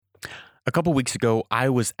A couple weeks ago, I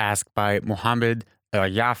was asked by Mohammed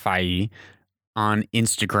Yafai on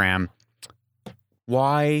Instagram,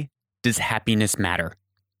 why does happiness matter?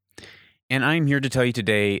 And I'm here to tell you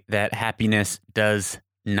today that happiness does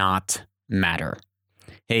not matter.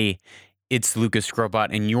 Hey, it's Lucas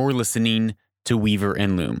Scrobot, and you're listening to Weaver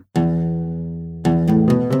and Loom.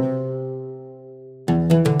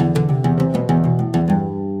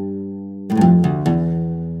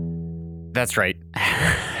 That's right.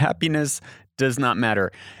 Happiness does not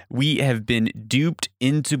matter. We have been duped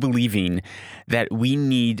into believing that we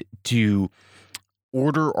need to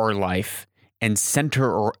order our life and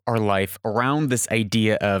center our life around this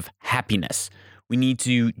idea of happiness. We need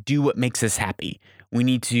to do what makes us happy. We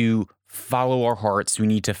need to follow our hearts. We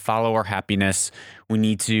need to follow our happiness. We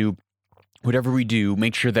need to, whatever we do,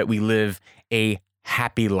 make sure that we live a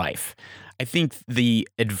happy life. I think the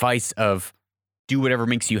advice of do whatever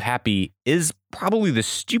makes you happy is probably the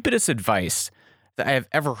stupidest advice that I have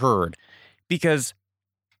ever heard. Because,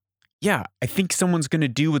 yeah, I think someone's going to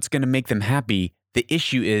do what's going to make them happy. The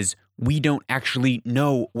issue is we don't actually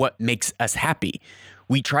know what makes us happy.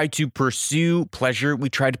 We try to pursue pleasure. We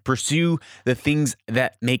try to pursue the things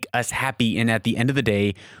that make us happy. And at the end of the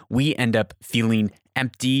day, we end up feeling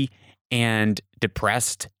empty and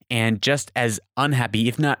depressed and just as unhappy,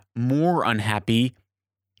 if not more unhappy,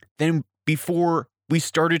 than before we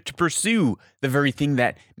started to pursue the very thing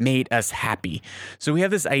that made us happy. So we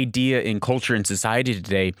have this idea in culture and society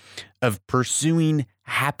today of pursuing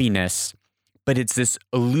happiness, but it's this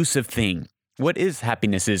elusive thing. What is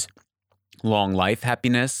happiness? Is long life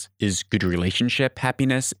happiness? Is good relationship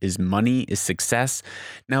happiness? Is money? Is success?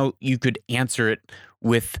 Now, you could answer it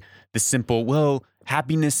with the simple, well,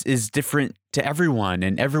 happiness is different to everyone,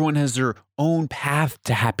 and everyone has their own path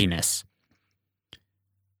to happiness.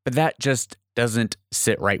 But that just doesn't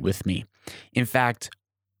sit right with me. In fact,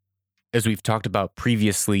 as we've talked about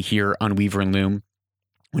previously here on Weaver and Loom,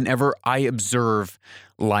 whenever I observe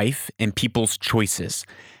life and people's choices,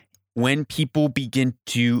 when people begin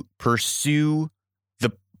to pursue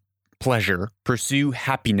the pleasure, pursue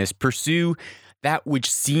happiness, pursue that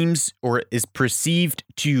which seems or is perceived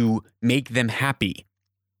to make them happy,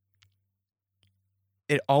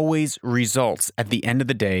 it always results at the end of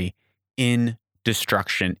the day in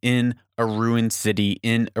destruction, in a ruined city,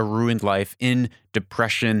 in a ruined life, in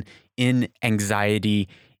depression, in anxiety,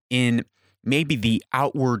 in maybe the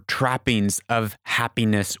outward trappings of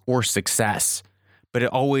happiness or success, but it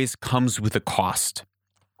always comes with a cost.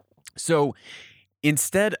 So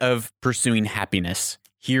instead of pursuing happiness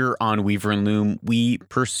here on Weaver and Loom, we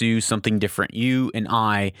pursue something different. You and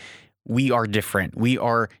I, we are different. We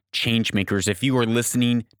are change makers. If you are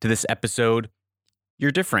listening to this episode, you're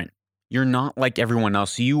different. You're not like everyone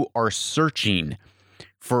else. You are searching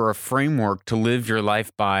for a framework to live your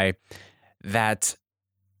life by that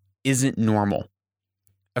isn't normal.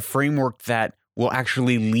 A framework that will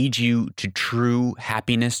actually lead you to true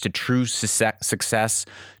happiness, to true success,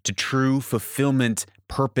 to true fulfillment,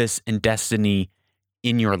 purpose, and destiny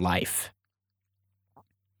in your life.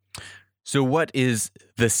 So what is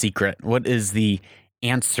the secret? What is the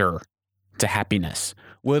answer to happiness?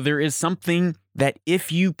 Well, there is something that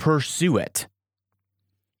if you pursue it,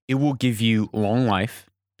 it will give you long life.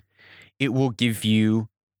 It will give you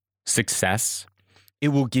success. It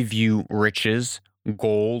will give you riches,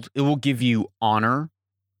 gold. It will give you honor.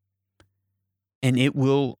 And it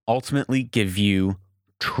will ultimately give you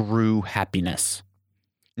true happiness.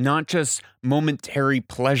 Not just momentary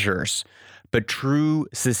pleasures, but true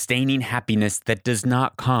sustaining happiness that does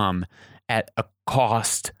not come at a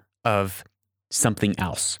cost of something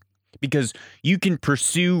else. Because you can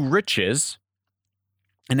pursue riches,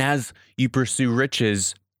 and as you pursue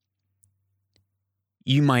riches,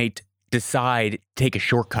 you might decide to take a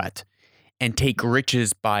shortcut and take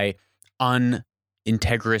riches by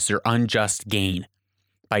unintegrous or unjust gain,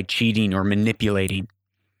 by cheating or manipulating.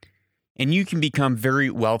 And you can become very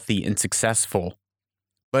wealthy and successful,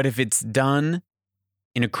 but if it's done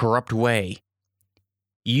in a corrupt way,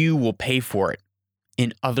 you will pay for it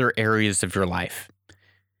in other areas of your life.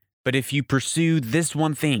 But if you pursue this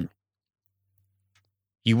one thing,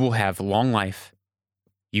 you will have long life,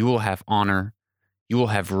 you will have honor, you will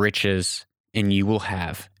have riches, and you will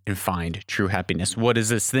have and find true happiness. What is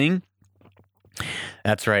this thing?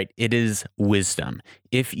 That's right. It is wisdom.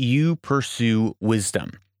 If you pursue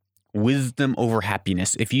wisdom over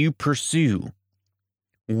happiness, if you pursue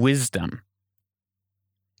wisdom,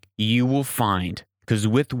 you will find, because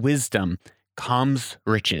with wisdom comes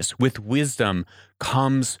riches. With wisdom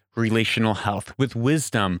comes relational health. With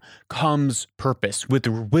wisdom comes purpose. With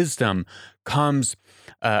wisdom comes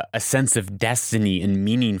a sense of destiny and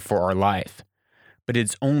meaning for our life. But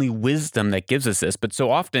it's only wisdom that gives us this. But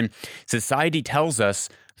so often, society tells us,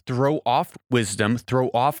 throw off wisdom,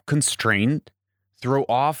 throw off constraint, throw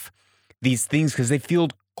off these things because they feel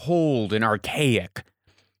cold and archaic.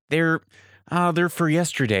 They're for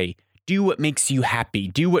yesterday. Do what makes you happy.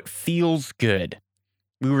 Do what feels good.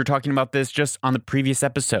 We were talking about this just on the previous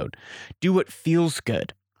episode. Do what feels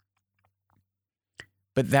good.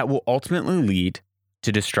 But that will ultimately lead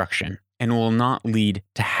to destruction and will not lead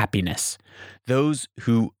to happiness. Those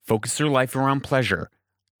who focus their life around pleasure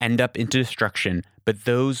end up into destruction, but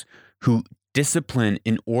those who discipline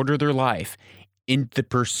and order their life in the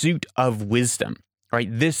pursuit of wisdom, right?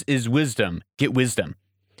 This is wisdom. Get wisdom.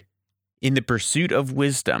 In the pursuit of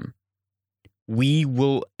wisdom, we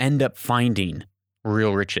will end up finding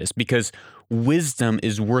real riches because wisdom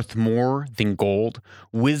is worth more than gold.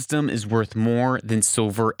 Wisdom is worth more than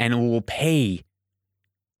silver, and it will pay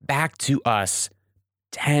back to us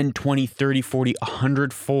 10, 20, 30, 40,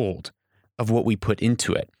 100-fold of what we put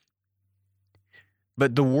into it.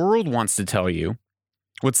 But the world wants to tell you,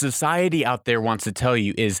 what society out there wants to tell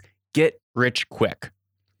you is get rich quick.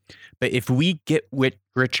 But if we get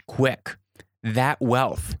rich quick, that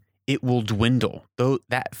wealth, it will dwindle.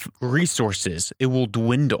 That resources, it will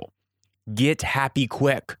dwindle. Get happy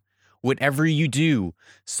quick. Whatever you do,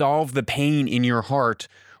 solve the pain in your heart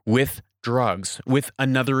with drugs, with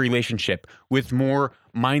another relationship, with more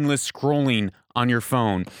mindless scrolling on your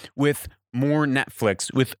phone, with more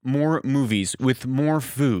Netflix, with more movies, with more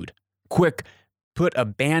food. Quick, put a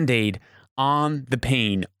Band-Aid on the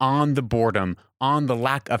pain, on the boredom, on the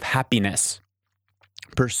lack of happiness.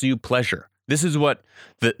 Pursue pleasure. This is what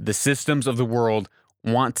the systems of the world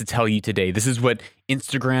want to tell you today. This is what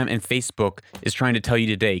Instagram and Facebook is trying to tell you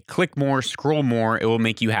today. Click more, scroll more, it will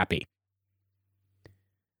make you happy.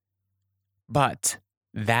 But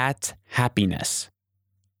that happiness,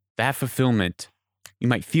 that fulfillment, you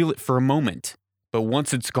might feel it for a moment, but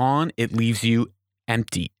once it's gone, it leaves you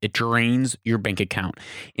empty. It drains your bank account.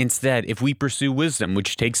 Instead, if we pursue wisdom,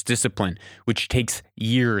 which takes discipline, which takes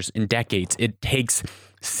years and decades, it takes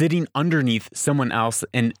sitting underneath someone else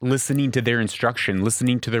and listening to their instruction,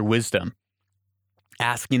 listening to their wisdom,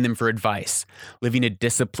 asking them for advice, living a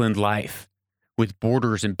disciplined life with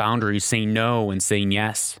borders and boundaries, saying no and saying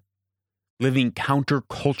yes, living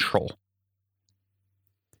countercultural.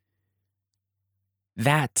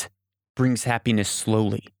 That brings happiness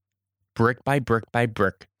slowly, brick by brick by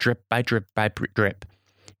brick, drip by drip by drip.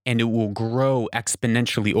 And it will grow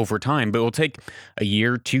exponentially over time, but it will take a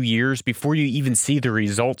year, 2 years before you even see the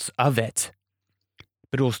results of it.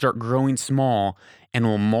 But it will start growing small and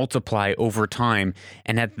will multiply over time.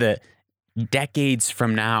 And at the decades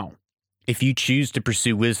from now, if you choose to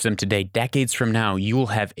pursue wisdom today, decades from now, you will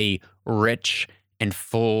have a rich and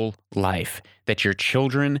full life that your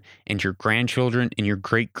children and your grandchildren and your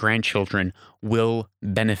great-grandchildren will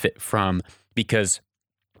benefit from, because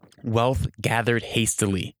wealth gathered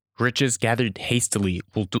hastily, riches gathered hastily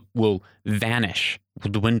will vanish,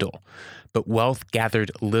 will dwindle. But wealth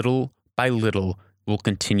gathered little by little will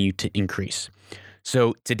continue to increase.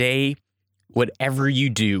 So today, whatever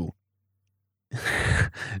you do,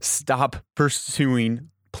 stop pursuing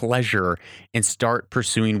pleasure and start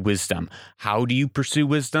pursuing wisdom. How do you pursue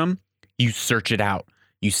wisdom? You search it out.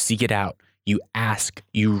 You seek it out. You ask.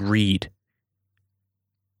 You read.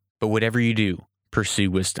 But whatever you do,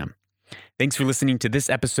 pursue wisdom. Thanks for listening to this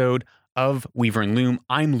episode of Weaver and Loom.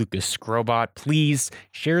 I'm Lucas Scrobot. Please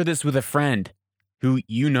share this with a friend who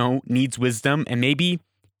you know needs wisdom and maybe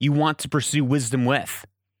you want to pursue wisdom with.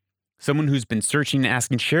 Someone who's been searching and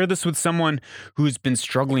asking. Share this with someone who's been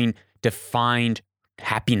struggling to find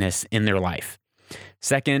happiness in their life.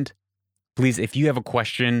 Second, please, if you have a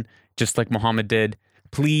question, just like Muhammad did,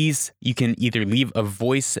 please, you can either leave a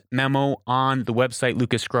voice memo on the website,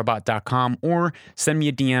 lucasscrobot.com, or send me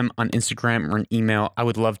a DM on Instagram or an email. I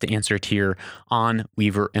would love to answer it here on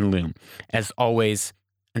Weaver and Loom. As always,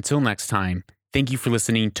 until next time, thank you for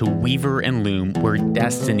listening to Weaver and Loom, where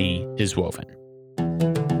destiny is woven.